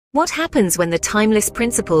What happens when the timeless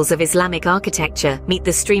principles of Islamic architecture meet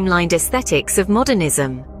the streamlined aesthetics of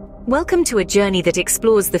modernism? Welcome to a journey that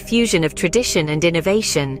explores the fusion of tradition and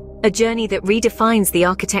innovation, a journey that redefines the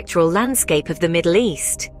architectural landscape of the Middle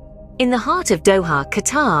East. In the heart of Doha,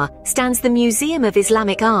 Qatar, stands the Museum of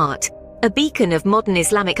Islamic Art, a beacon of modern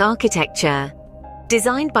Islamic architecture.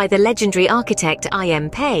 Designed by the legendary architect I.M.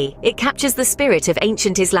 Pei, it captures the spirit of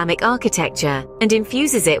ancient Islamic architecture and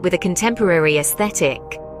infuses it with a contemporary aesthetic.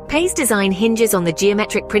 Pei's design hinges on the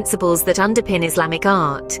geometric principles that underpin Islamic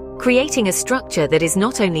art, creating a structure that is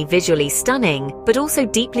not only visually stunning, but also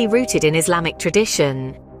deeply rooted in Islamic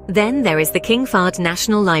tradition. Then there is the King Fahd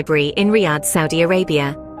National Library in Riyadh, Saudi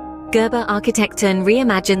Arabia. Gerber Architekten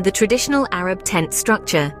reimagined the traditional Arab tent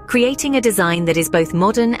structure, creating a design that is both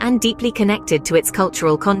modern and deeply connected to its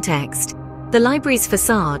cultural context. The library's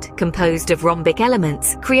facade, composed of rhombic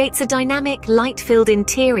elements, creates a dynamic, light-filled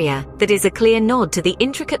interior that is a clear nod to the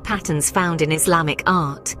intricate patterns found in Islamic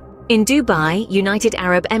art. In Dubai, United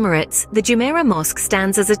Arab Emirates, the Jumeirah Mosque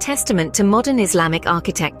stands as a testament to modern Islamic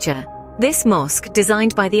architecture. This mosque,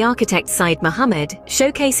 designed by the architect Said Muhammad,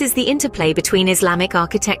 showcases the interplay between Islamic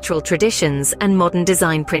architectural traditions and modern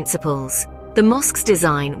design principles. The mosque's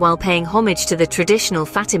design, while paying homage to the traditional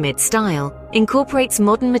Fatimid style, incorporates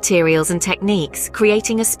modern materials and techniques,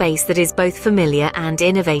 creating a space that is both familiar and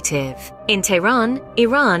innovative. In Tehran,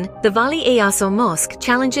 Iran, the Vali-e-Asr Mosque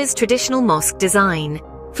challenges traditional mosque design.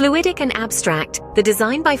 Fluidic and abstract, the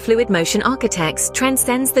design by Fluid Motion architects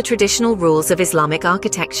transcends the traditional rules of Islamic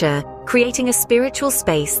architecture, creating a spiritual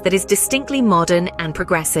space that is distinctly modern and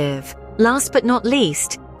progressive. Last but not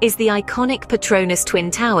least, is the iconic Petronas Twin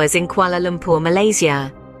Towers in Kuala Lumpur,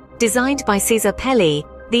 Malaysia. Designed by Cesar Pelli,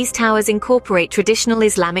 these towers incorporate traditional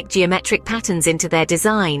Islamic geometric patterns into their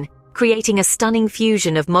design, creating a stunning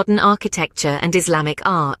fusion of modern architecture and Islamic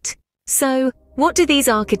art. So, what do these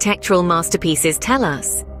architectural masterpieces tell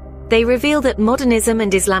us? They reveal that modernism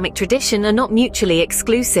and Islamic tradition are not mutually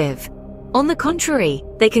exclusive. On the contrary,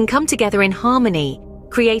 they can come together in harmony,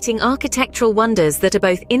 creating architectural wonders that are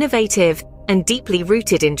both innovative and deeply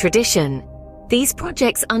rooted in tradition. These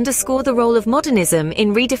projects underscore the role of modernism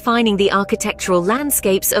in redefining the architectural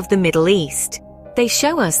landscapes of the Middle East. They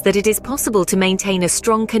show us that it is possible to maintain a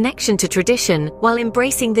strong connection to tradition while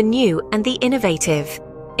embracing the new and the innovative.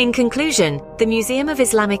 In conclusion, the Museum of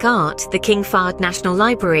Islamic Art, the King Fahd National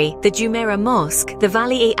Library, the Jumeirah Mosque, the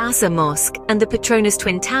Vali-e-Asr Mosque, and the Petronas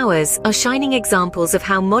Twin Towers are shining examples of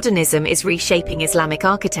how modernism is reshaping Islamic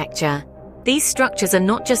architecture. These structures are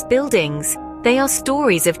not just buildings, they are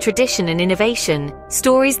stories of tradition and innovation,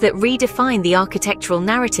 stories that redefine the architectural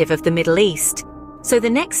narrative of the Middle East. So the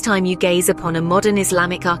next time you gaze upon a modern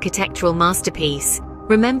Islamic architectural masterpiece,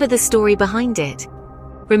 remember the story behind it.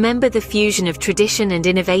 Remember the fusion of tradition and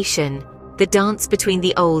innovation, the dance between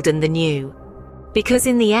the old and the new. Because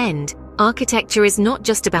in the end, architecture is not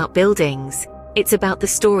just about buildings, it's about the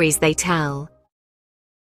stories they tell.